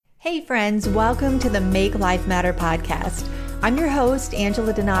Hey friends, welcome to the Make Life Matter podcast. I'm your host,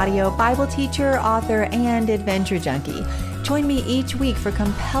 Angela Donadio, Bible teacher, author, and adventure junkie. Join me each week for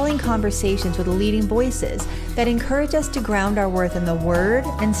compelling conversations with leading voices that encourage us to ground our worth in the Word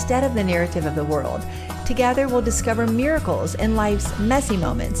instead of the narrative of the world. Together, we'll discover miracles in life's messy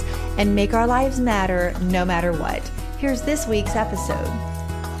moments and make our lives matter no matter what. Here's this week's episode.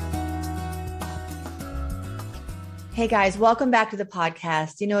 Hey guys, welcome back to the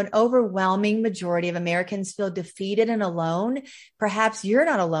podcast. You know, an overwhelming majority of Americans feel defeated and alone. Perhaps you're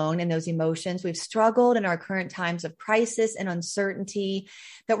not alone in those emotions. We've struggled in our current times of crisis and uncertainty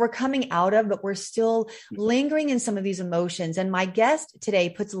that we're coming out of, but we're still lingering in some of these emotions. And my guest today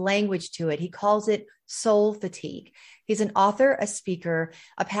puts language to it. He calls it soul fatigue. He's an author, a speaker,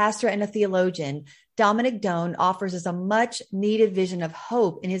 a pastor, and a theologian. Dominic offers us a much needed vision of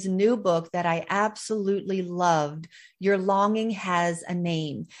hope in his new book that I absolutely loved, Your Longing Has a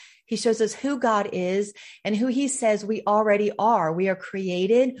Name. He shows us who God is and who he says we already are. We are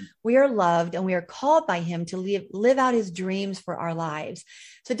created, we are loved, and we are called by him to live out his dreams for our lives.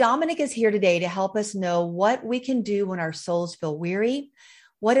 So Dominic is here today to help us know what we can do when our souls feel weary.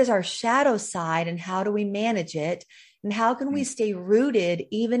 What is our shadow side and how do we manage it? And how can we stay rooted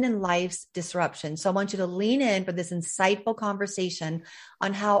even in life's disruption? So I want you to lean in for this insightful conversation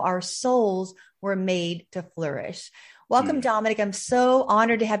on how our souls were made to flourish. Welcome, Dominic. I'm so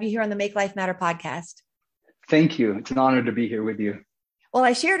honored to have you here on the Make Life Matter podcast. Thank you. It's an honor to be here with you. Well,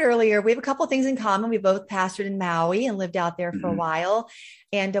 I shared earlier, we have a couple of things in common. We both pastored in Maui and lived out there for a while.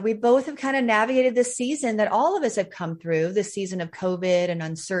 And we both have kind of navigated this season that all of us have come through, this season of COVID and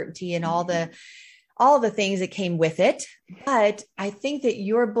uncertainty and all the things that came with it. But I think that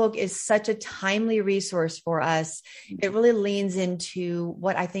your book is such a timely resource for us. It really leans into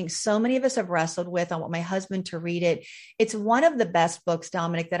what I think so many of us have wrestled with. I want my husband to read it. It's one of the best books,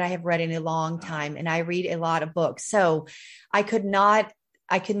 Dominic, that I have read in a long time. And I read a lot of books. So I could not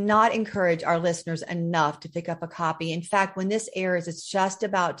encourage our listeners enough to pick up a copy. In fact, when this airs, it's just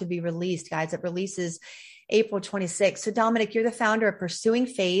about to be released, guys. It releases April 26th. So Dominic, you're the founder of Pursuing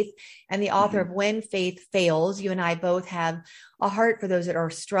Faith and the author of When Faith Fails. You and I both have a heart for those that are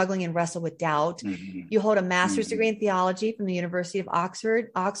struggling and wrestle with doubt. You hold a master's degree in theology from the University of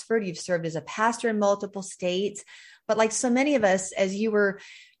Oxford. You've served as a pastor in multiple states. But like so many of us, as you were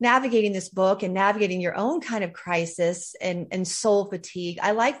navigating this book and navigating your own kind of crisis and soul fatigue,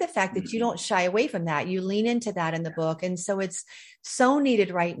 I like the fact that you don't shy away from that. You lean into that in the book. And so it's so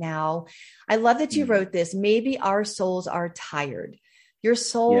needed right now. I love that you wrote this. Maybe our souls are tired. Your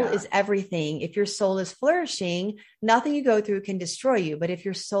soul is everything. If your soul is flourishing, nothing you go through can destroy you. But if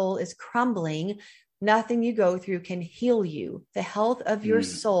your soul is crumbling, nothing you go through can heal you. The health of your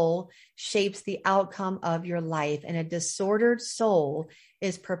soul shapes the outcome of your life, and a disordered soul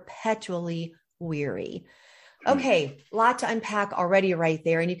is perpetually weary. Okay, a lot to unpack already right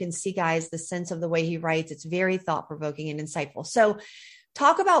there. And you can see, guys, the sense of the way he writes. It's very thought-provoking and insightful. So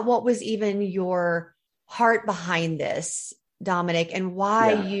talk about what was even your heart behind this, Dominic, and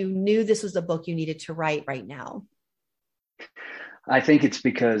why you knew this was the book you needed to write right now. I think it's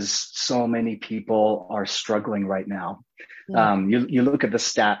because so many people are struggling right now. You look at the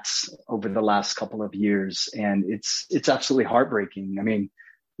stats over the last couple of years, and it's absolutely heartbreaking. I mean,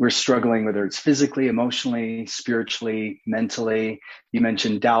 we're struggling, whether it's physically, emotionally, spiritually, mentally. You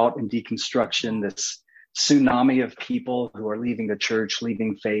mentioned doubt and deconstruction, this tsunami of people who are leaving the church,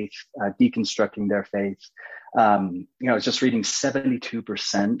 leaving faith, deconstructing their faith. I was just reading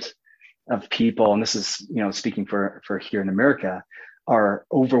 72% of people, and this is, speaking for here in America, are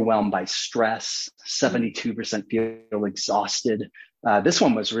overwhelmed by stress. 72% feel exhausted. This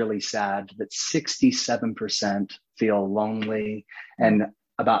one was really sad that 67% feel lonely, and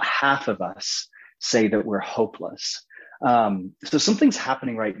about half of us say that we're hopeless. So something's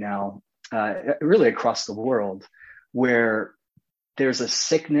happening right now, really across the world, where there's a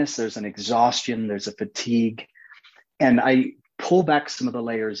sickness, there's an exhaustion, there's a fatigue. And I pull back some of the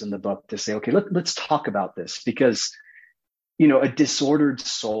layers in the book to say, okay, let's talk about this, because, a disordered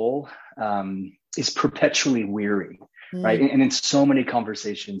soul is perpetually weary, right? And in so many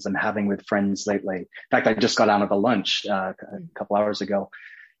conversations I'm having with friends lately, in fact, I just got out of a lunch a couple hours ago,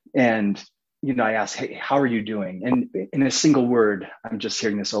 and, I asked, hey, how are you doing? And in a single word, I'm just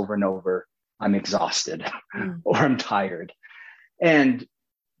hearing this over and over: I'm exhausted or I'm tired. And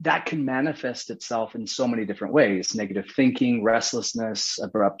that can manifest itself in so many different ways: negative thinking, restlessness,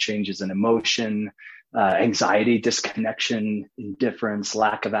 abrupt changes in emotion, anxiety, disconnection, indifference,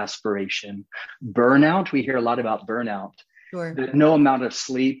 lack of aspiration, burnout. We hear a lot about burnout. Sure. That no amount of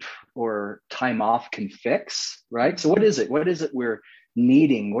sleep or time off can fix, right? So what is it? What is it we're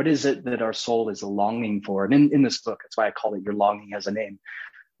needing? What is it that our soul is longing for? And in this book, that's why I call it Your Longing Has a Name.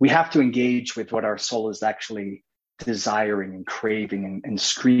 We have to engage with what our soul is actually desiring and craving and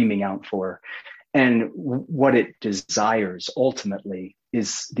screaming out for. And what it desires ultimately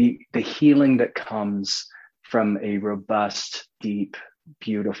is the healing that comes from a robust, deep,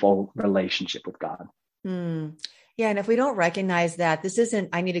 beautiful relationship with God. Yeah. And if we don't recognize that, this isn't,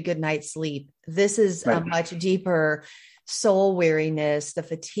 I need a good night's sleep. This is a much deeper soul weariness, the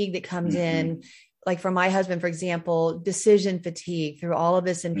fatigue that comes in. Like for my husband, for example, decision fatigue through all of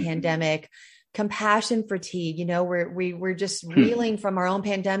this in pandemic, compassion fatigue. You know, we're just reeling from our own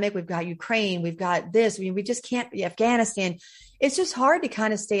pandemic. We've got Ukraine, we've got this. I mean, we just can't, Afghanistan. It's just hard to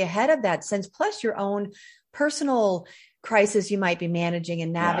kind of stay ahead of that sense. Plus your own personal crisis you might be managing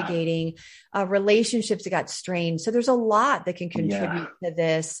and navigating, relationships that got strained. So there's a lot that can contribute to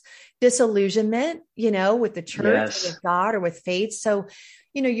this disillusionment, you know, with the church, or with God, or with faith. So,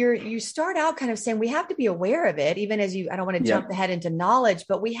 you know, you start out kind of saying we have to be aware of it, even as I don't want to jump ahead into knowledge,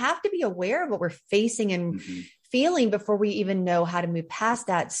 but we have to be aware of what we're facing and feeling before we even know how to move past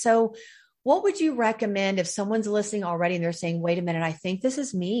that. So what would you recommend if someone's listening already and they're saying, wait a minute, I think this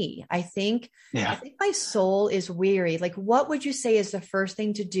is me. I think my soul is weary. Like, what would you say is the first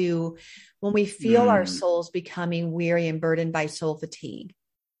thing to do when we feel our souls becoming weary and burdened by soul fatigue?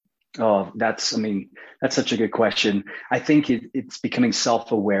 Oh, that's such a good question. I think it's becoming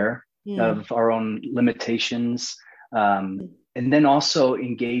self-aware of our own limitations. And then also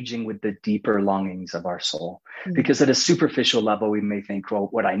engaging with the deeper longings of our soul, because at a superficial level, we may think, well,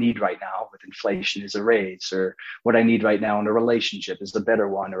 what I need right now with inflation is a raise, or what I need right now in a relationship is a better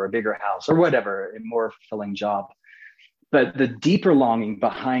one, or a bigger house, or whatever, a more fulfilling job. But the deeper longing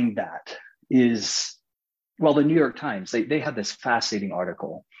behind that is, well, the New York Times, they had this fascinating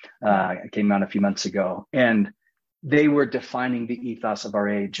article, it came out a few months ago, and they were defining the ethos of our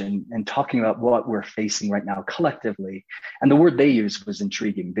age and talking about what we're facing right now collectively. And the word they used was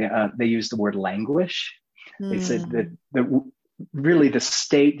intriguing. They used the word languish. They said that really the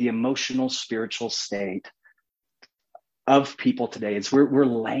state, the emotional, spiritual state of people today is we're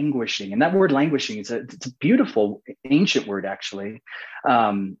languishing. And that word languishing it's a beautiful ancient word, actually.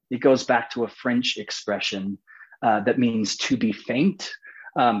 It goes back to a French expression that means to be faint.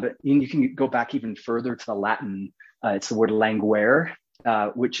 But you can go back even further to the Latin. It's the word languere,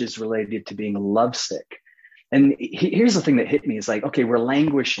 which is related to being lovesick. And here's the thing that hit me is like, okay, we're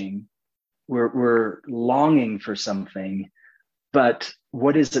languishing, we're longing for something, but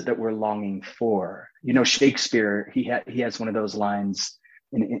what is it that we're longing for? You know, Shakespeare, he has one of those lines,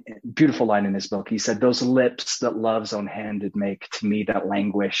 beautiful line in his book. He said, "Those lips that love's own hand did make, to me that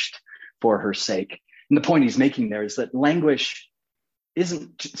languished for her sake." And the point he's making there is that languish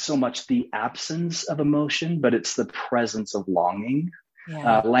isn't so much the absence of emotion, but it's the presence of longing.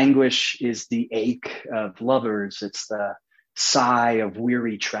 Languish is the ache of lovers. It's the sigh of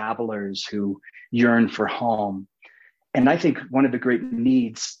weary travelers who yearn for home. And I think one of the great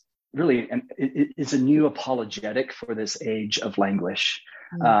needs really is a new apologetic for this age of languish.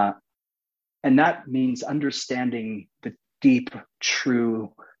 And that means understanding the deep,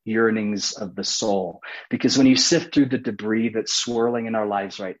 true yearnings of the soul. Because when you sift through the debris that's swirling in our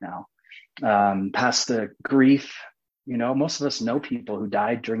lives right now, past the grief, you know, most of us know people who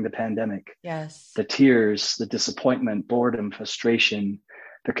died during the pandemic. Yes. The tears, the disappointment, boredom, frustration,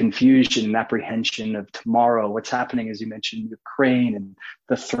 the confusion and apprehension of tomorrow, what's happening, as you mentioned, Ukraine, and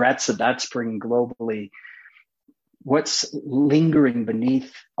the threats that that's bringing globally. What's lingering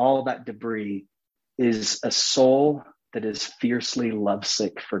beneath all that debris is a soul that is fiercely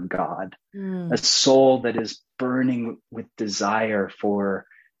lovesick for God, a soul that is burning with desire for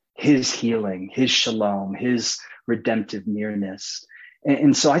his healing, his shalom, his redemptive nearness.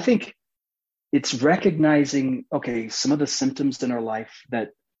 And so I think it's recognizing, okay, some of the symptoms in our life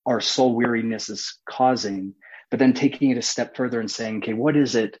that our soul weariness is causing, but then taking it a step further and saying, okay, what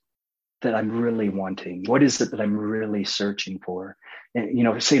is it that I'm really wanting? What is it that I'm really searching for? And, you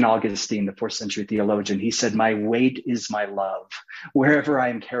know, St. Augustine, the 4th century theologian, he said, my weight is my love. Wherever I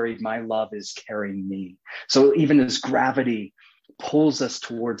am carried, my love is carrying me. So even as gravity pulls us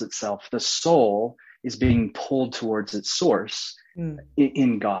towards itself, the soul is being pulled towards its source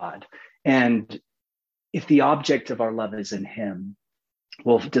in God. And if the object of our love is in him,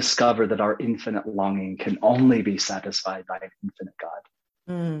 we'll discover that our infinite longing can only be satisfied by an infinite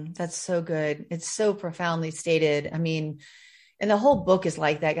God. That's so good. It's so profoundly stated. I mean, and the whole book is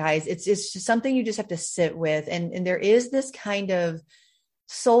like that, guys. It's just something you just have to sit with. And there is this kind of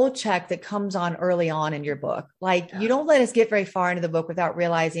soul check that comes on early on in your book. Like you don't let us get very far into the book without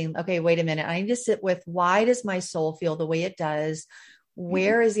realizing, okay, wait a minute. I need to sit with, why does my soul feel the way it does?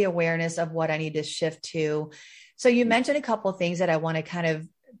 Where is the awareness of what I need to shift to? So you mentioned a couple of things that I want to kind of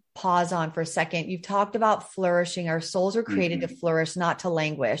pause on for a second. You've talked about flourishing. Our souls are created to flourish, not to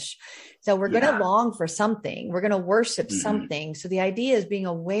languish. So we're going to long for something. We're going to worship something. So the idea is being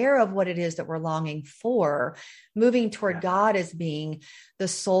aware of what it is that we're longing for, moving toward God as being the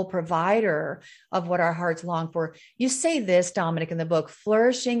sole provider of what our hearts long for. You say this, Dominic, in the book,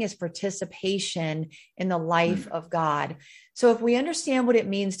 flourishing is participation in the life of God. So if we understand what it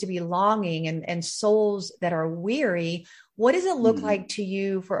means to be longing and souls that are weary, what does it look like to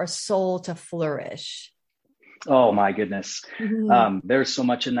you for a soul to flourish? Oh my goodness. There's so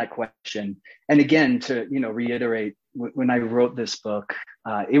much in that question. And again, to, reiterate, when I wrote this book,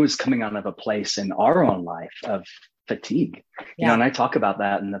 it was coming out of a place in our own life of fatigue, and I talk about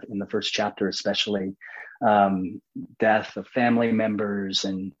that in the first chapter, especially death of family members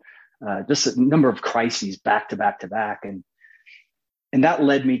and just a number of crises back to back to back. And that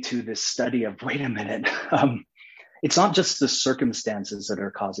led me to this study of, wait a minute, it's not just the circumstances that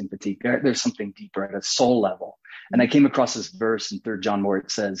are causing fatigue. There's something deeper at a soul level. And I came across this verse in 3 John where it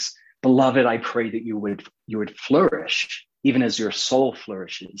says, "Beloved, I pray that you would flourish, even as your soul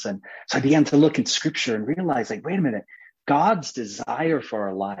flourishes." And so I began to look in scripture and realize, like, wait a minute, God's desire for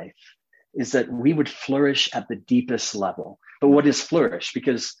our life is that we would flourish at the deepest level. But what is flourish?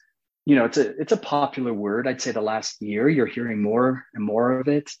 Because it's a popular word. I'd say the last year, you're hearing more and more of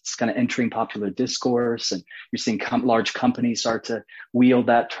it. It's kind of entering popular discourse, and you're seeing large companies start to wield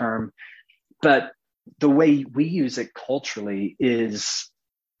that term. But the way we use it culturally is,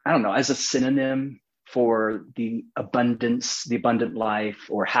 I don't know, as a synonym for the abundance, the abundant life,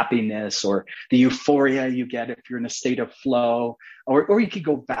 or happiness, or the euphoria you get if you're in a state of flow. Or you could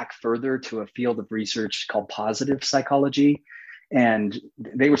go back further to a field of research called positive psychology. And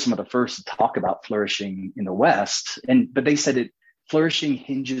they were some of the first to talk about flourishing in the West. But they said flourishing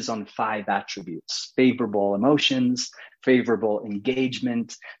hinges on 5 attributes: favorable emotions, favorable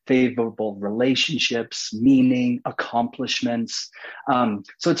engagement, favorable relationships, meaning, accomplishments.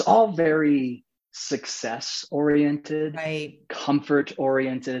 So it's all very success oriented, right, comfort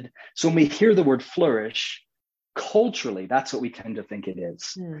oriented. So when we hear the word flourish, culturally, that's what we tend to think it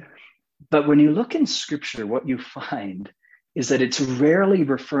is. But when you look in scripture, what you find is that it's rarely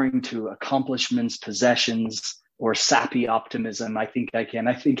referring to accomplishments, possessions, or sappy optimism. I think I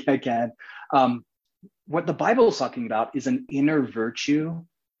can. What the Bible is talking about is an inner virtue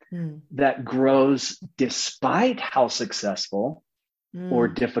that grows despite how successful or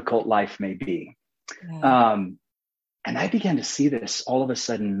difficult life may be. And I began to see this all of a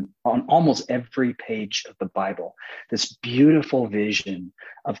sudden on almost every page of the Bible, this beautiful vision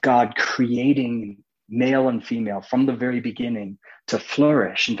of God creating male and female from the very beginning to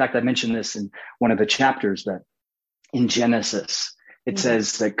flourish. In fact, I mentioned this in one of the chapters, that in Genesis, it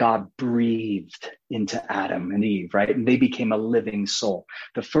says that God breathed into Adam and Eve, right? And they became a living soul.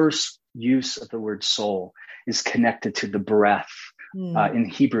 The first use of the word soul is connected to the breath. In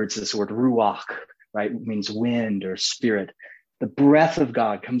Hebrew, it's this word ruach, right? It means wind or spirit. The breath of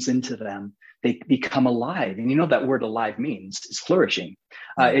God comes into them. They become alive. And that word alive means is flourishing.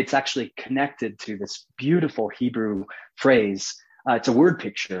 It's actually connected to this beautiful Hebrew phrase. It's a word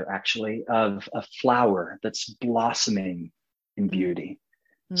picture, actually, of a flower that's blossoming in beauty.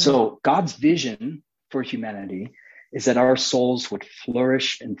 So God's vision for humanity is that our souls would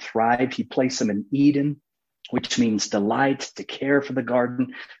flourish and thrive. He placed them in Eden, which means delight, to care for the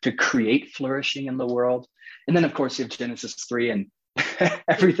garden, to create flourishing in the world. And then, of course, you have Genesis 3, and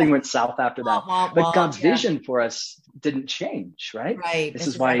everything went south after that. But God's vision for us didn't change, right? Right. This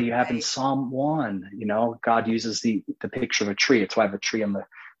is why you have in Psalm 1, God uses the picture of a tree. It's why I have a tree on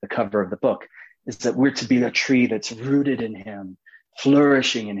the cover of the book, is that we're to be a tree that's rooted in him,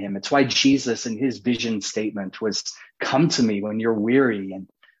 flourishing in him. It's why Jesus in his vision statement was, "Come to me when you're weary and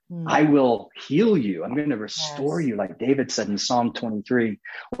I will heal you. I'm going to restore you," like David said in Psalm 23,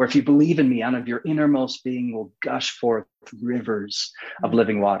 "or if you believe in me, out of your innermost being will gush forth rivers of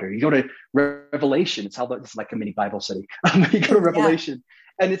living water." You go to Revelation, it's like a mini Bible study. You go to Revelation,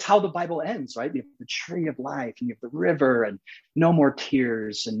 and it's how the Bible ends, right? You have the tree of life, and you have the river, and no more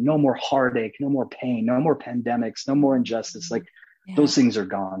tears, and no more heartache, no more pain, no more pandemics, no more injustice. Those things are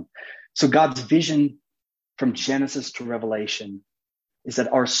gone. So God's vision from Genesis to Revelation is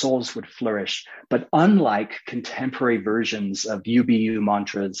that our souls would flourish. But unlike contemporary versions of UBU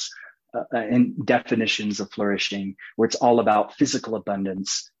mantras and definitions of flourishing, where it's all about physical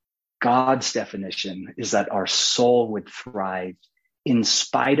abundance, God's definition is that our soul would thrive in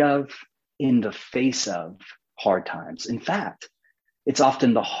spite of, in the face of hard times. In fact, it's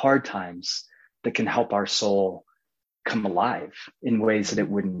often the hard times that can help our soul come alive in ways that it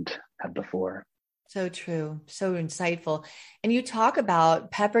wouldn't have before. So true. So insightful. And you talk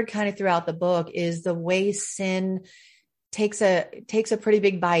about, peppered kind of throughout the book, is the way sin takes a pretty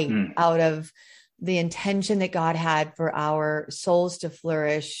big bite out of the intention that God had for our souls to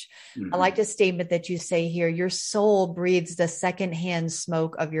flourish. I like the statement that you say here: your soul breathes the secondhand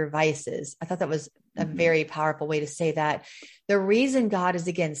smoke of your vices. I thought that was a very powerful way to say that. The reason God is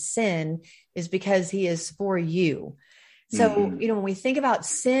against sin is because he is for you. So, when we think about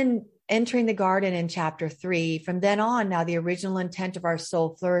sin entering the garden in chapter 3, from then on, now the original intent of our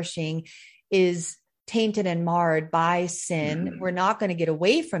soul flourishing is tainted and marred by sin. We're not going to get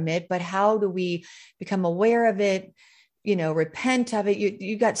away from it, but how do we become aware of it, repent of it?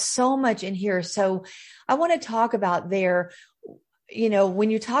 You got so much in here. So I want to talk about there,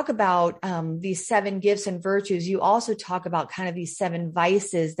 when you talk about these 7 gifts and virtues, you also talk about kind of these 7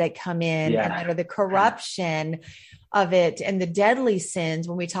 vices that come in and that are the corruption of it and the deadly sins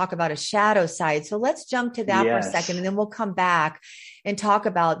when we talk about a shadow side. So let's jump to that for a second, and then we'll come back and talk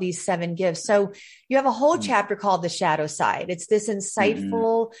about these 7 gifts. So you have a whole chapter called the shadow side. It's this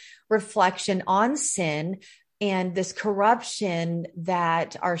insightful reflection on sin and this corruption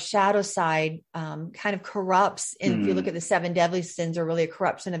that our shadow side kind of corrupts. And if you look at the 7 deadly sins, are really a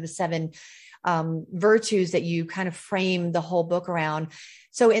corruption of the 7 virtues that you kind of frame the whole book around.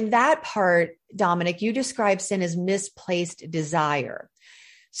 So in that part, Dominic, you describe sin as misplaced desire.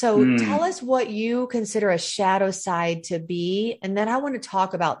 So tell us what you consider a shadow side to be. And then I want to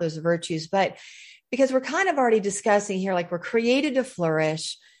talk about those virtues, but because we're kind of already discussing here, like, we're created to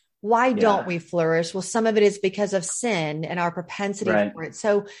flourish. Why don't we flourish? Well, some of it is because of sin and our propensity for it.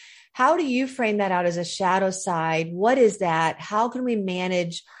 So how do you frame that out as a shadow side? What is that? How can we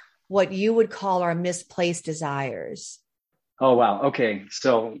manage what you would call our misplaced desires? Oh, wow. Okay.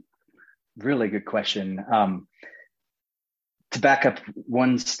 So really good question. To back up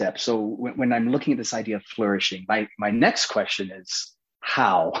one step. So when I'm looking at this idea of flourishing, my next question is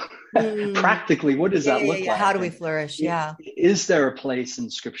how? Practically, what does that look like? How do we flourish? Is there a place in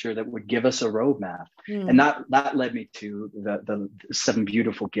scripture that would give us a roadmap? And that led me to the 7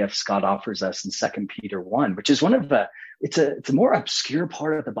 beautiful gifts God offers us in 2 Peter 1, which is one of it's a more obscure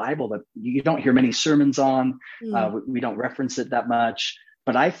part of the Bible that you don't hear many sermons on. We don't reference it that much,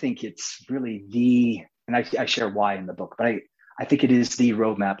 but I think it's really and I share why in the book, but I think it is the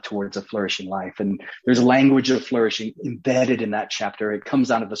roadmap towards a flourishing life. And there's a language of flourishing embedded in that chapter. It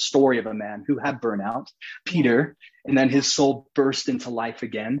comes out of the story of a man who had burnout, Peter, and then his soul burst into life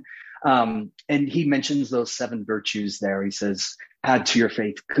again. And he mentions those 7 virtues there. He says, add to your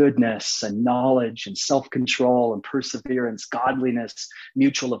faith goodness and knowledge and self-control and perseverance, godliness,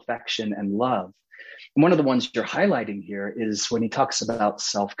 mutual affection, and love. And one of the ones you're highlighting here is when he talks about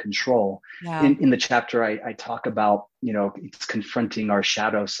self-control. In the chapter, I talk about, it's confronting our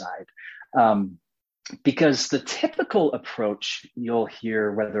shadow side. Because the typical approach you'll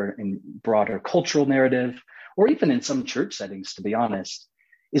hear, whether in broader cultural narrative or even in some church settings, to be honest,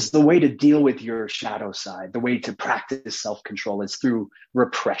 is the way to deal with your shadow side. The way to practice self-control is through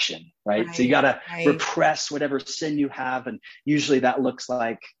repression, right? So you got to repress whatever sin you have. And usually that looks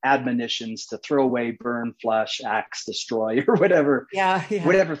like admonitions to throw away, burn, flush, axe, destroy, or whatever,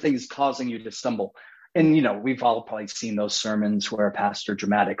 whatever thing is causing you to stumble. And, we've all probably seen those sermons where a pastor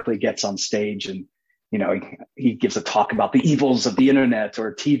dramatically gets on stage and, he gives a talk about the evils of the internet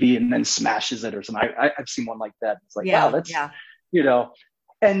or TV and then smashes it or something. I've seen one like that. It's like, wow, that's,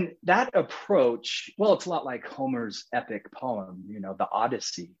 And that approach, well, it's a lot like Homer's epic poem, the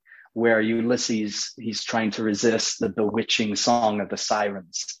Odyssey, where Ulysses, he's trying to resist the bewitching song of the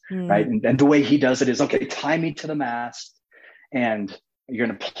sirens, right? And the way he does it is, okay, tie me to the mast and you're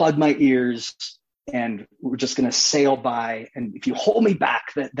going to plug my ears and we're just going to sail by. And if you hold me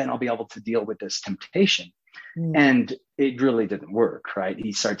back, then I'll be able to deal with this temptation. And it really didn't work, right?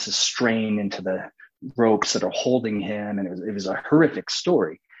 He starts to strain into the ropes that are holding him. And it was a horrific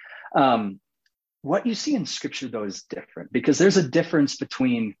story. What you see in scripture, though, is different because there's a difference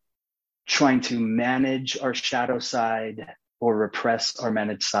between trying to manage our shadow side or repress our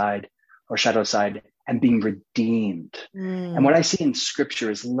managed side or shadow side and being redeemed. And what I see in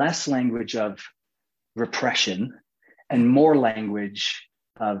scripture is less language of repression and more language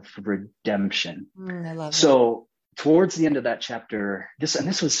of redemption. I love so towards the end of that chapter,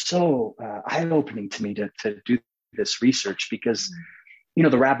 this was so eye-opening to me to do this research because,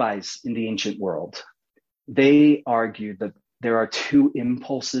 the rabbis in the ancient world, they argued that there are 2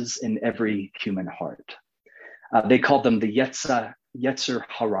 impulses in every human heart. They called them the Yetzer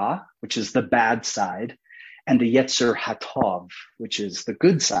Hara, which is the bad side, and the Yetzer Hatov, which is the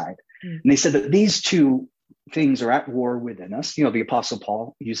good side. And they said that these 2 things are at war within us. The Apostle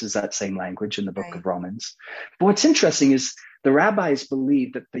Paul uses that same language in the book Right. of Romans. But what's interesting is the rabbis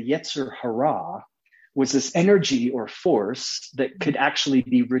believed that the Yetzer Hara was this energy or force that could actually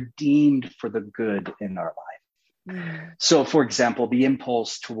be redeemed for the good in our life. So, for example, the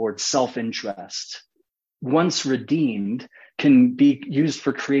impulse towards self-interest, once redeemed, can be used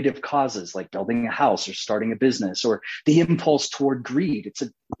for creative causes like building a house or starting a business, or the impulse toward greed. It's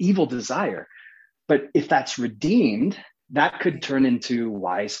an evil desire. But if that's redeemed, that could turn into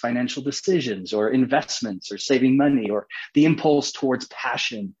wise financial decisions or investments or saving money, or the impulse towards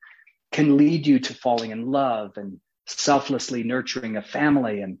passion can lead you to falling in love and selflessly nurturing a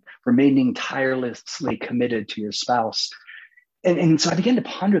family and remaining tirelessly committed to your spouse. And so I began to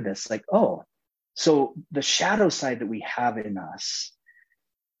ponder this, like, oh, so the shadow side that we have in us,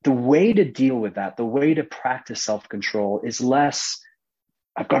 the way to deal with that, the way to practice self-control is less,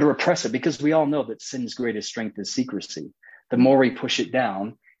 I've got to repress it, because we all know that sin's greatest strength is secrecy. The more we push it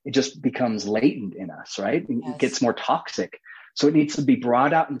down, it just becomes latent in us, right? Yes. It gets more toxic. So it needs to be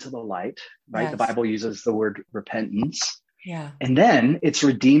brought out into the light, right? Yes. The Bible uses the word repentance. Yeah. And then it's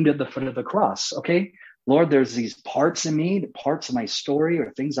redeemed at the foot of the cross. Okay, Lord, there's these parts in me, parts of my story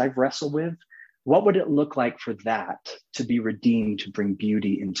or things I've wrestled with. What would it look like for that to be redeemed, to bring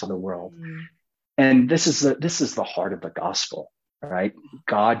beauty into the world? And this is the heart of the gospel, right?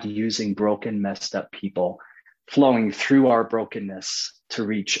 God using broken, messed up people, flowing through our brokenness to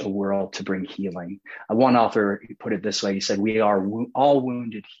reach a world, to bring healing. One author put it this way. He said, we are all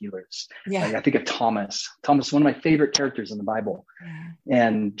wounded healers. Yeah. I think of Thomas, one of my favorite characters in the Bible. Yeah.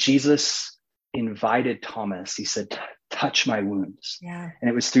 And Jesus invited Thomas. He said, touch my wounds. Yeah. And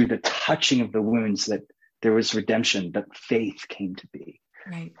it was through the touching of the wounds that there was redemption, that faith came to be.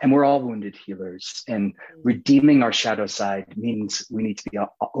 Right. And we're all wounded healers. And redeeming our shadow side means we need to be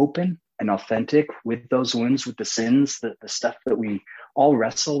open and authentic with those wounds, with the sins, the stuff that we all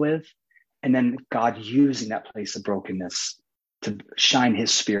wrestle with. And then God using that place of brokenness to shine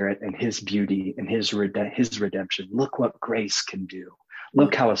his spirit and his beauty and his redemption. Look what grace can do.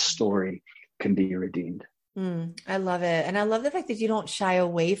 Look how a story can be redeemed. I love it. And I love the fact that you don't shy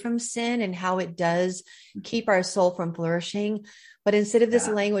away from sin and how it does keep our soul from flourishing. But instead of this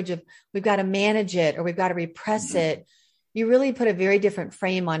language of we've got to manage it or we've got to repress it, you really put a very different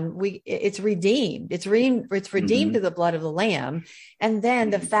frame on it's redeemed. It's redeemed through the blood of the Lamb. And then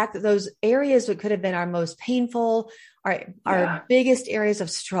the fact that those areas that could have been our most painful, our biggest areas of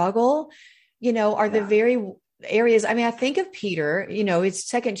struggle, are the very areas. I mean, I think of Peter, it's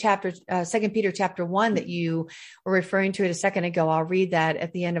Second Peter chapter 1 that you were referring to it a second ago. I'll read that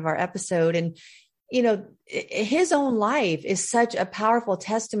at the end of our episode. And, his own life is such a powerful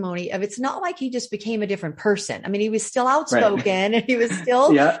testimony of, it's not like he just became a different person. I mean, he was still outspoken and he was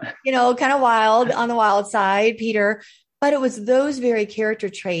still, kind of wild on the wild side, Peter, but it was those very character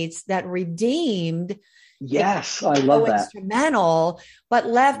traits that redeemed. Yes, I love that. Instrumental, but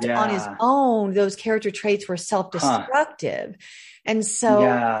left on his own, those character traits were self-destructive. And so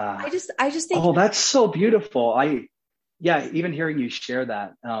I just think, oh, that's so beautiful. Even hearing you share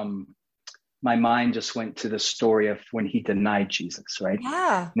that, my mind just went to the story of when he denied Jesus, right?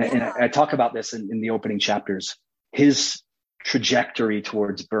 And I talk about this in the opening chapters, his trajectory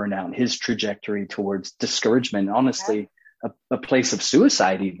towards burnout, his trajectory towards discouragement, honestly, a place of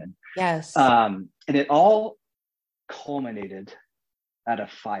suicide even. Yes. And it all culminated at a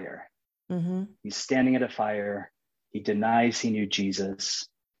fire. He's standing at a fire. He denies he knew Jesus,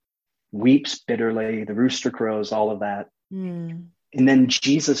 weeps bitterly. The rooster crows, all of that. And then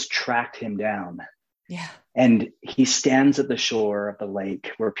Jesus tracked him down. Yeah. And he stands at the shore of the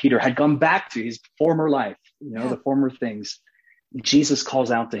lake where Peter had gone back to his former life, the former things. Jesus calls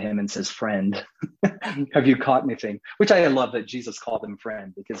out to him and says, friend, have you caught anything? Which I love that Jesus called him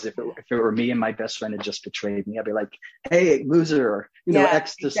friend, because if it were me and my best friend had just betrayed me, I'd be like, hey, loser, or,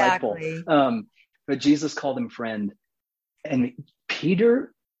 ex-disciple. Exactly. But Jesus called him friend. And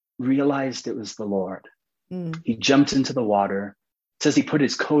Peter realized it was the Lord. He jumped into the water. It says he put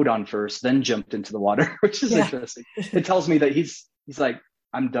his coat on first, then jumped into the water, which is interesting. It tells me that he's like,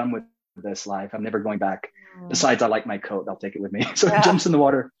 I'm done with this life. I'm never going back. Besides, I like my coat. I'll take it with me. So he jumps in the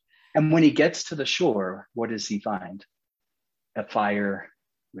water. And when he gets to the shore, what does he find? A fire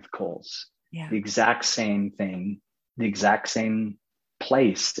with coals. The exact same thing, the exact same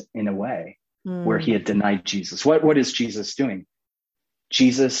place in a way where he had denied Jesus. What is Jesus doing?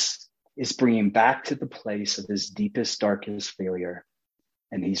 Jesus is bringing back to the place of his deepest, darkest failure,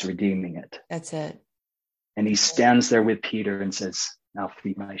 and he's redeeming it. That's it. And he stands there with Peter and says, now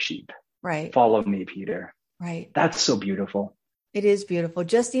feed my sheep. Right. Follow me, Peter. Right. That's so beautiful. It is beautiful.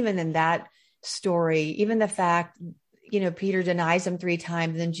 Just even in that story, even the fact, Peter denies him 3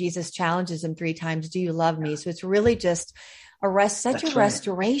 times, then Jesus challenges him 3 times. Do you love me? So it's really just such a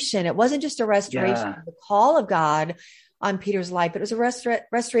restoration. It wasn't just a restoration of the call of God on Peter's life, but it was a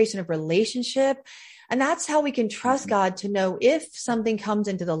restoration of relationship. And that's how we can trust God to know if something comes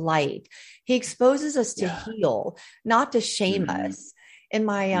into the light. He exposes us to heal, not to shame us. In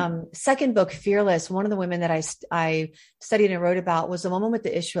my second book, Fearless, one of the women that I studied and wrote about was the woman with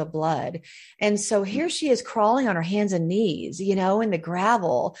the issue of blood. And so here she is crawling on her hands and knees, in the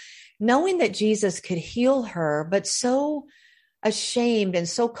gravel, knowing that Jesus could heal her, but so ashamed and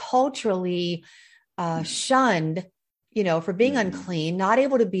so culturally shunned, for being unclean, not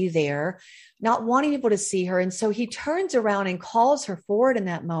able to be there, not wanting people to see her. And so he turns around and calls her forward in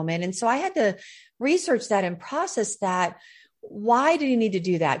that moment. And so I had to research that and process that. Why did he need to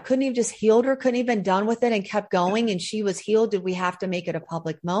do that? Couldn't he have just healed her? Couldn't he have been done with it and kept going and she was healed? Did we have to make it a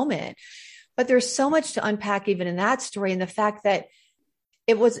public moment? But there's so much to unpack even in that story. And the fact that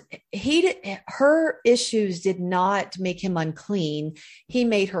her issues did not make him unclean. He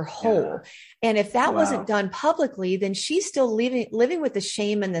made her whole. Yeah. And if that wasn't done publicly, then she's still living with the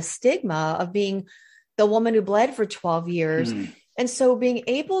shame and the stigma of being the woman who bled for 12 years. And so being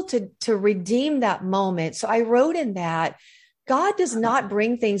able to redeem that moment. So I wrote in that God does not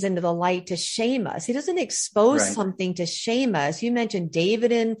bring things into the light to shame us. He doesn't expose something to shame us. You mentioned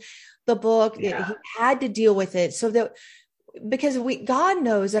David in the book. He had to deal with it so that because God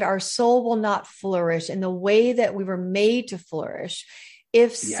knows that our soul will not flourish in the way that we were made to flourish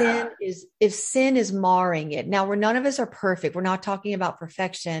if sin is marring it. Now, none of us are perfect. We're not talking about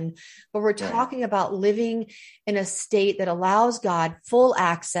perfection, but we're talking about living in a state that allows God full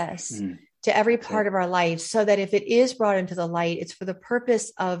access to every part of our life, so that if it is brought into the light, it's for the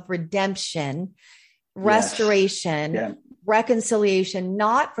purpose of redemption, restoration, reconciliation,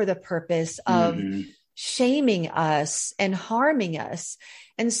 not for the purpose of shaming us and harming us.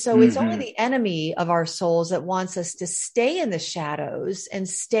 And so it's only the enemy of our souls that wants us to stay in the shadows and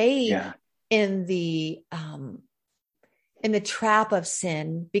stay in the trap of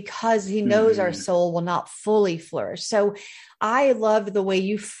sin, because he knows our soul will not fully flourish. So I loved the way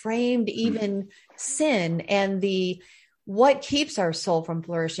you framed even sin and what keeps our soul from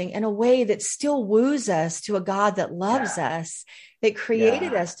flourishing in a way that still woos us to a God that loves us, that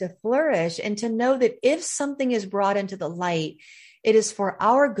created us to flourish, and to know that if something is brought into the light, it is for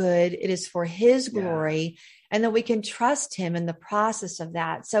our good, it is for his glory, and that we can trust him in the process of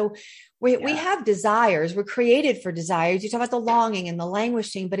that. So we have desires. We're created for desires. You talk about the longing and the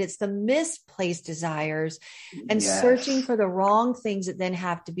languishing, but it's the misplaced desires and searching for the wrong things that then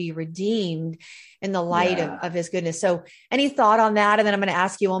have to be redeemed in the light of his goodness. So any thought on that? And then I'm going to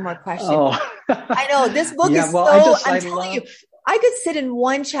ask you one more question. I know this book is I'm telling you, I could sit in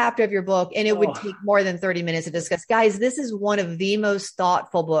one chapter of your book and it would take more than 30 minutes to discuss. Guys, this is one of the most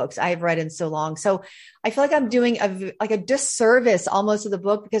thoughtful books I've read in so long. So I feel like I'm doing a disservice almost to the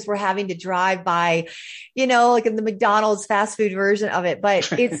book, because we're having to drive by, like in the McDonald's fast food version of it.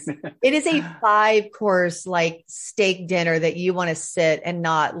 But it is a 5-course like steak dinner that you want to sit and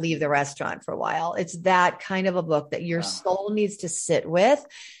not leave the restaurant for a while. It's that kind of a book that your soul needs to sit with.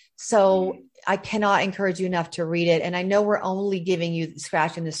 So I cannot encourage you enough to read it. And I know we're only giving you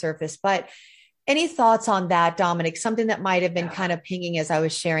scratching the surface, but any thoughts on that, Dominic? Something that might have been kind of pinging as I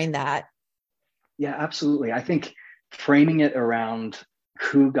was sharing that. Yeah, absolutely. I think framing it around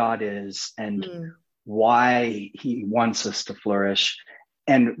who God is and why he wants us to flourish,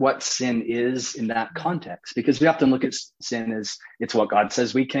 and what sin is in that context, because we often look at sin as it's what God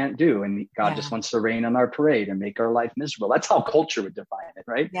says we can't do, and God just wants to rain on our parade and make our life miserable. That's how culture would define it,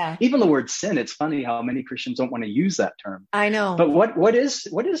 right? Yeah. Even the word sin, it's funny how many Christians don't want to use that term. I know. But what is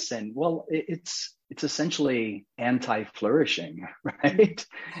sin? Well, it's essentially anti-flourishing, right?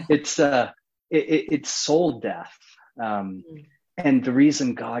 It's soul death. And the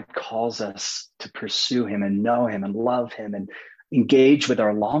reason God calls us to pursue him and know him and love him and engage with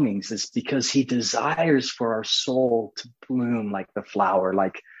our longings is because he desires for our soul to bloom like the flower,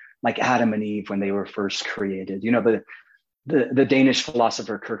 like Adam and Eve when they were first created. The Danish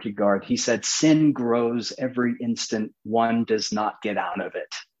philosopher Kierkegaard, he said, sin grows every instant one does not get out of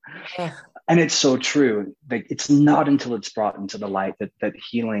it. Yeah. And it's so true. Like, it's not until it's brought into the light that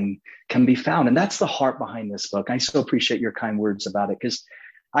healing can be found. And that's the heart behind this book. I so appreciate your kind words about it, because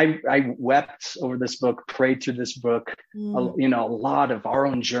I wept over this book, prayed through this book. A lot of our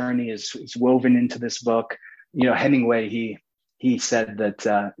own journey is woven into this book. Hemingway, he said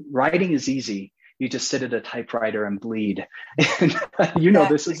that writing is easy. You just sit at a typewriter and bleed. And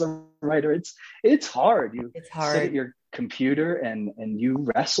this is a writer. It's hard. It's hard. Sit at your computer and you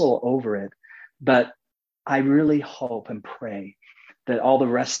wrestle over it. But I really hope and pray that all the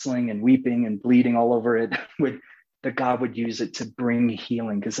wrestling and weeping and bleeding all over it that God would use it to bring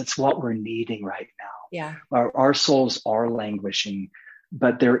healing, because it's what we're needing right now. Yeah. Our souls are languishing,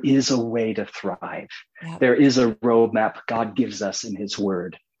 but there is a way to thrive. Yeah. There is a roadmap God gives us in his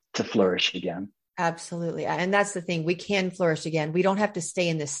word to flourish again. Absolutely. And that's the thing. We can flourish again. We don't have to stay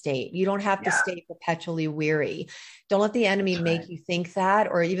in this state. You don't have to stay perpetually weary. Don't let the enemy make you think that,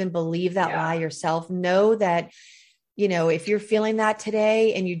 or even believe that lie yourself. Know that, if you're feeling that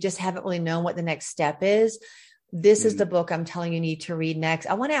today and you just haven't really known what the next step is, this is the book I'm telling you need to read next.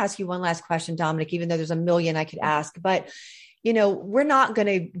 I want to ask you one last question, Dominic, even though there's a million I could ask, but we're not going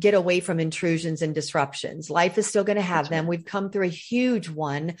to get away from intrusions and disruptions. Life is still going to have them. We've come through a huge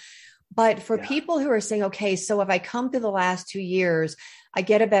one. But for people who are saying, okay, so if I come through the last 2 years, I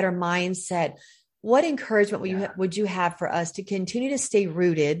get a better mindset. What encouragement would you have for us to continue to stay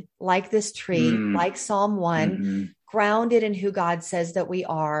rooted like this tree, like Psalm 1, grounded in who God says that we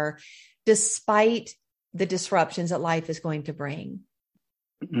are, despite the disruptions that life is going to bring?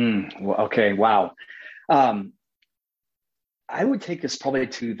 Well, okay. Wow. I would take this probably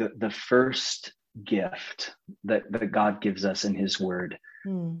to the first gift that God gives us in his word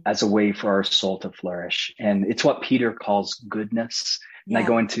as a way for our soul to flourish. And it's what Peter calls goodness. And I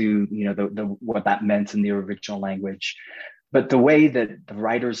go into, what that meant in the original language. But the way that the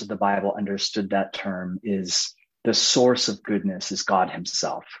writers of the Bible understood that term is the source of goodness is God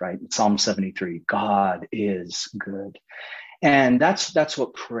himself, right? Psalm 73, God is good. And that's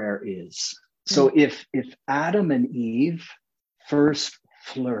what prayer is. So if Adam and Eve first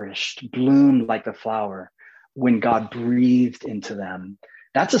flourished, bloomed like the flower when God breathed into them,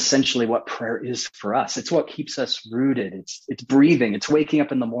 that's essentially what prayer is for us. It's what keeps us rooted. It's breathing. It's waking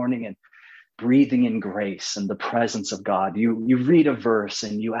up in the morning and breathing in grace and the presence of God. You read a verse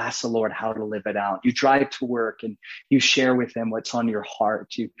and you ask the Lord how to live it out. You drive to work and you share with him what's on your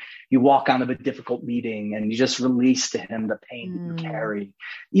heart. You walk out of a difficult meeting and you just release to him the pain that you carry.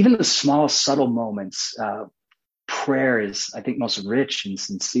 Even the small, subtle moments, prayer is, I think, most rich and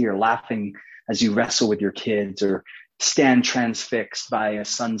sincere. Laughing as you wrestle with your kids, or stand transfixed by a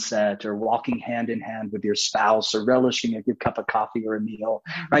sunset, or walking hand in hand with your spouse, or relishing a good cup of coffee or a meal,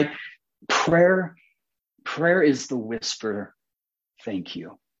 right? Prayer is the whisper, thank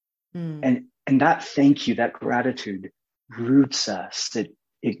you. And that thank you, that gratitude roots us.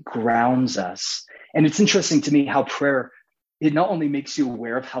 It grounds us. And it's interesting to me how prayer, it not only makes you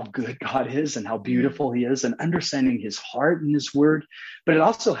aware of how good God is and how beautiful he is and understanding his heart and his word, but it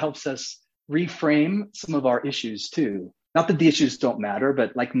also helps us reframe some of our issues too. Not that the issues don't matter,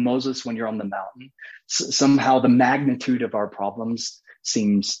 but like Moses, when you're on the mountain, somehow the magnitude of our problems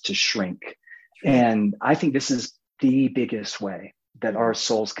seems to shrink. And I think this is the biggest way that our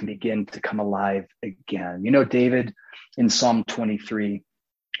souls can begin to come alive again. David in Psalm 23,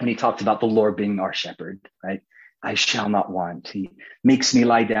 when he talked about the Lord being our shepherd, right? I shall not want. He makes me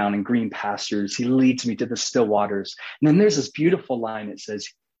lie down in green pastures. He leads me to the still waters. And then there's this beautiful line. It says,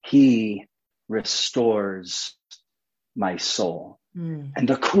 he restores my soul. And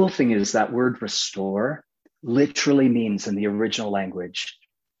the cool thing is that word restore literally means in the original language,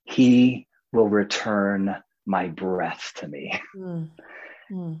 he will return my breath to me.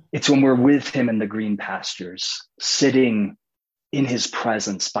 It's when we're with him in the green pastures, sitting in his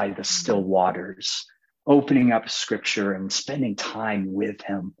presence by the still waters, opening up scripture and spending time with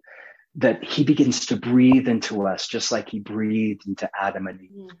him, that he begins to breathe into us just like he breathed into Adam and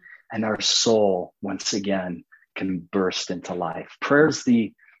Eve. And our soul, once again, can burst into life. Prayer is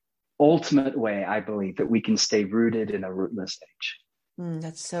the ultimate way, I believe, that we can stay rooted in a rootless age.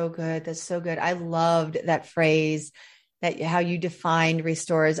 That's so good. That's so good. I loved that phrase, that how you defined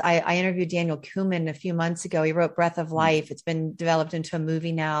restores. I interviewed Daniel Kuhlman a few months ago. He wrote Breath of Life. It's been developed into a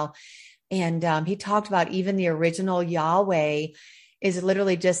movie now. And he talked about even the original Yahweh is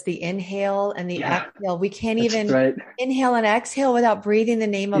literally just the inhale and the exhale. We can't even inhale and exhale without breathing the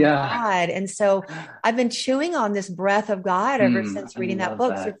name of God. And so I've been chewing on this breath of God ever since reading that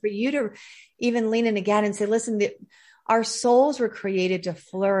book. So for you to even lean in again and say, listen, our souls were created to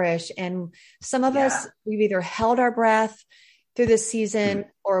flourish. And some of us, we've either held our breath through this season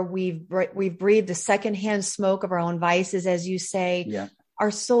or we've breathed the secondhand smoke of our own vices, as you say. Our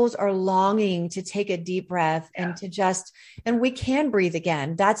souls are longing to take a deep breath and and we can breathe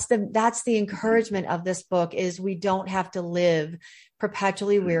again. That's the encouragement of this book, is we don't have to live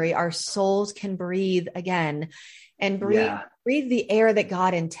perpetually weary. Our souls can breathe again and breathe the air that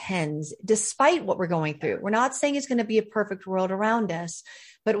God intends, despite what we're going through. We're not saying it's going to be a perfect world around us,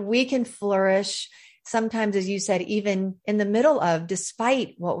 but we can flourish sometimes, as you said, even in the middle of,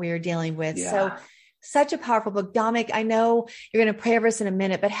 despite what we are dealing with. So such a powerful book. Dominic, I know you're going to pray over us in a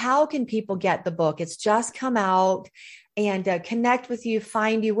minute, but how can people get the book? It's just come out, and connect with you,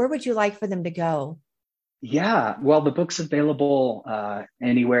 find you. Where would you like for them to go? Yeah, well, the book's available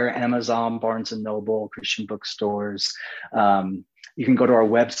anywhere: Amazon, Barnes and Noble, Christian bookstores. You can go to our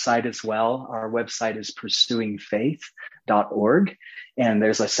website as well. Our website is pursuingfaith.org, and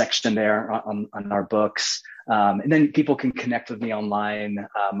there's a section there on our books. And then people can connect with me online.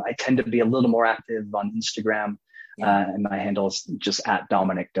 I tend to be a little more active on Instagram, and my handle is just at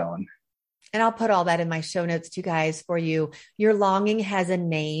Dominic Doan. And I'll put all that in my show notes too, guys, for you. Your Longing Has a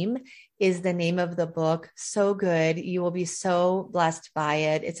Name is the name of the book. So good. You will be so blessed by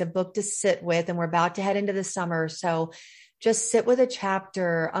it. It's a book to sit with, and we're about to head into the summer. So just sit with a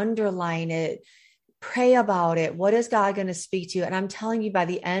chapter, underline it, pray about it. What is God going to speak to you? And I'm telling you, by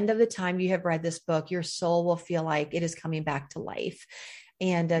the end of the time you have read this book, your soul will feel like it is coming back to life.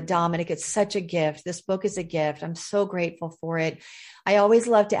 And Dominic, it's such a gift. This book is a gift. I'm so grateful for it. I always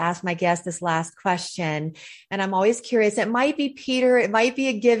love to ask my guests this last question, and I'm always curious. It might be Peter. It might be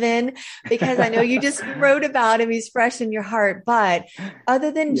a given, because I know you just wrote about him. He's fresh in your heart. But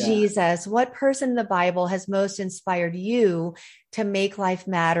other than Jesus, what person in the Bible has most inspired you to make life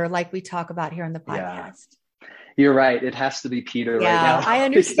matter, like we talk about here on the podcast? You're right. It has to be Peter right now. I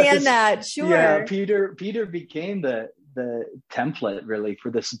understand that. Sure. Yeah, Peter became the template really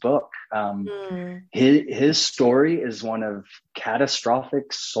for this book. His story is one of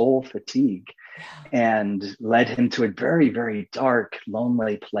catastrophic soul fatigue, and led him to a very, very dark,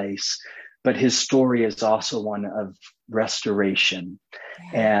 lonely place. But his story is also one of restoration.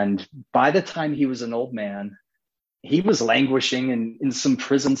 And by the time he was an old man, he was languishing in some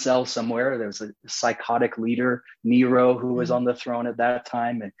prison cell somewhere. There was a psychotic leader, Nero, who was on the throne at that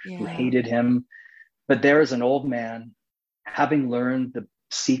time and who hated him. But there is an old man, having learned the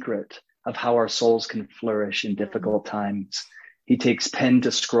secret of how our souls can flourish in difficult times. He takes pen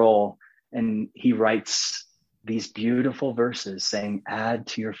to scroll, and he writes these beautiful verses saying, add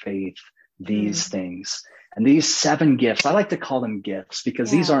to your faith these things. And these 7 gifts, I like to call them gifts, because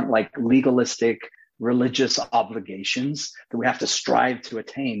these aren't like legalistic religious obligations that we have to strive to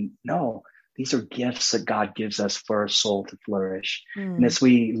attain. No, these are gifts that God gives us for our soul to flourish. And as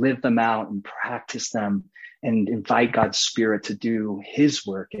we live them out and practice them and invite God's Spirit to do his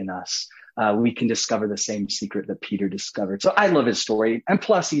work in us, we can discover the same secret that Peter discovered. So I love his story. And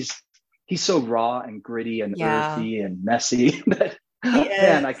plus he's so raw and gritty and earthy and messy that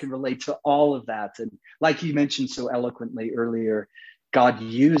man, I can relate to all of that. And like you mentioned so eloquently earlier, God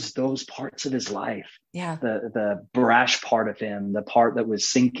used those parts of his life. The brash part of him, the part that was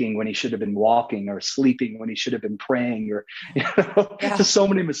sinking when he should have been walking, or sleeping when he should have been praying, or just so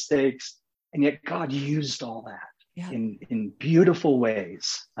many mistakes. And yet God used all that in beautiful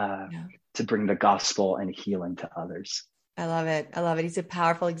ways to bring the gospel and healing to others. I love it. I love it. He's a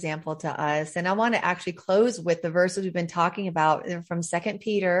powerful example to us. And I want to actually close with the verses we've been talking about from 2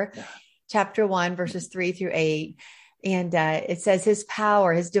 Peter chapter 1, verses 3-8. And it says his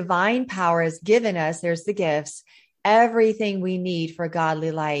power, his divine power has given us, there's the gifts, everything we need for a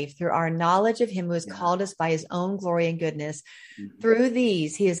godly life through our knowledge of him who has called us by his own glory and goodness. Through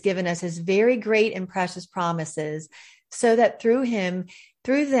these, he has given us his very great and precious promises, so that through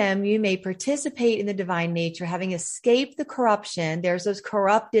them, you may participate in the divine nature, having escaped the corruption. There's those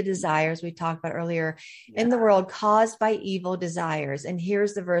corrupted desires we talked about earlier in the world, caused by evil desires. And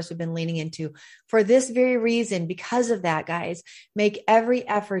here's the verse we've been leaning into. For this very reason, because of that, guys, make every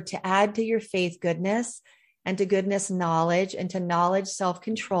effort to add to your faith goodness, and to goodness knowledge, and to knowledge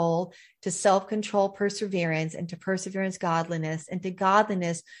self-control, to self-control perseverance, and to perseverance godliness, and to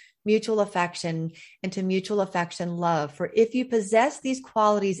godliness mutual affection, and to mutual affection love. For if you possess these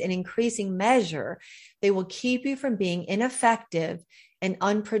qualities in increasing measure, they will keep you from being ineffective and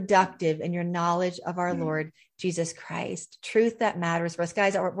unproductive in your knowledge of our Lord Jesus Christ. Truth that matters for us.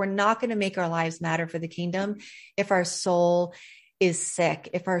 Guys, we're not going to make our lives matter for the kingdom if our soul is sick,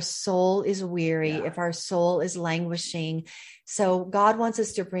 if our soul is weary, if our soul is languishing. So God wants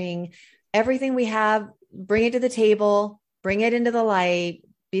us to bring everything we have, bring it to the table, bring it into the light,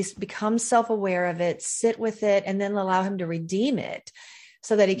 become self-aware of it, sit with it, and then allow him to redeem it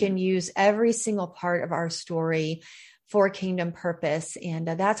so that he can use every single part of our story for kingdom purpose. And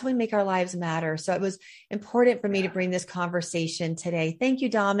that's when we make our lives matter. So it was important for me to bring this conversation today. Thank you,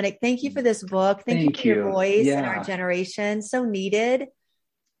 Dominic. Thank you for this book. Thank you for your voice in our generation. So needed.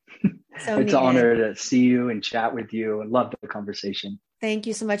 It's an honor to see you and chat with you, and love the conversation. Thank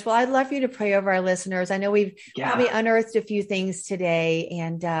you so much. Well, I'd love for you to pray over our listeners. I know we've probably unearthed a few things today,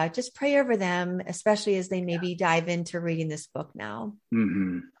 and just pray over them, especially as they maybe dive into reading this book now.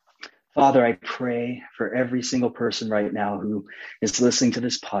 Mm-hmm. Father, I pray for every single person right now who is listening to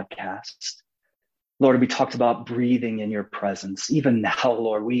this podcast. Lord, we talked about breathing in your presence. Even now,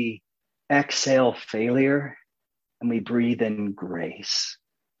 Lord, we exhale failure and we breathe in grace.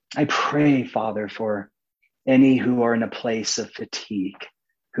 I pray, Father, for any who are in a place of fatigue,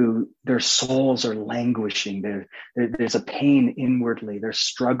 who their souls are languishing. There's a pain inwardly. They're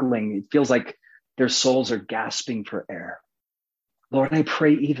struggling. It feels like their souls are gasping for air. Lord, I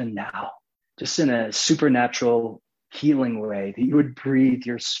pray even now, just in a supernatural, healing way, that you would breathe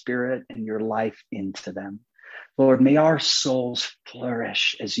your spirit and your life into them. Lord, may our souls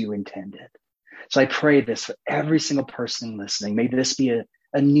flourish as you intended. So I pray this for every single person listening. May this be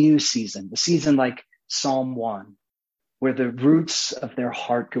a new season, a season like Psalm 1, where the roots of their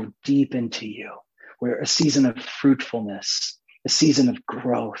heart go deep into you, where a season of fruitfulness, a season of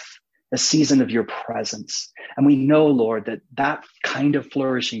growth, a season of your presence. And we know, Lord, that kind of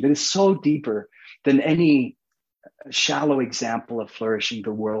flourishing that is so deeper than any shallow example of flourishing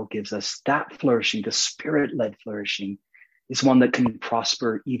the world gives us, that flourishing, the spirit-led flourishing, is one that can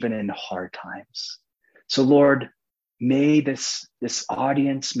prosper even in hard times. So Lord, may this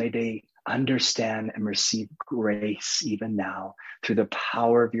audience, may they understand and receive grace even now through the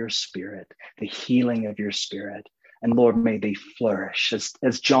power of your spirit, the healing of your spirit. And Lord, may they flourish.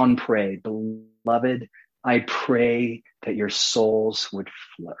 As John prayed, beloved, I pray that your souls would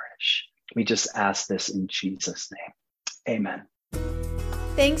flourish. We just ask this in Jesus' name. Amen.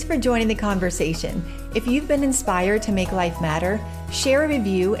 Thanks for joining the conversation. If you've been inspired to make life matter, share a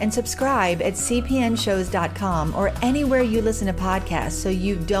review and subscribe at cpnshows.com or anywhere you listen to podcasts so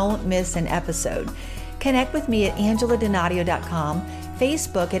you don't miss an episode. Connect with me at angeladonadio.com,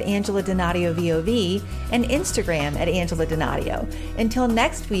 Facebook at Angela Donadio VOV, and Instagram at Angela Donadio. Until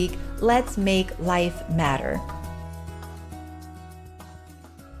next week, let's make life matter.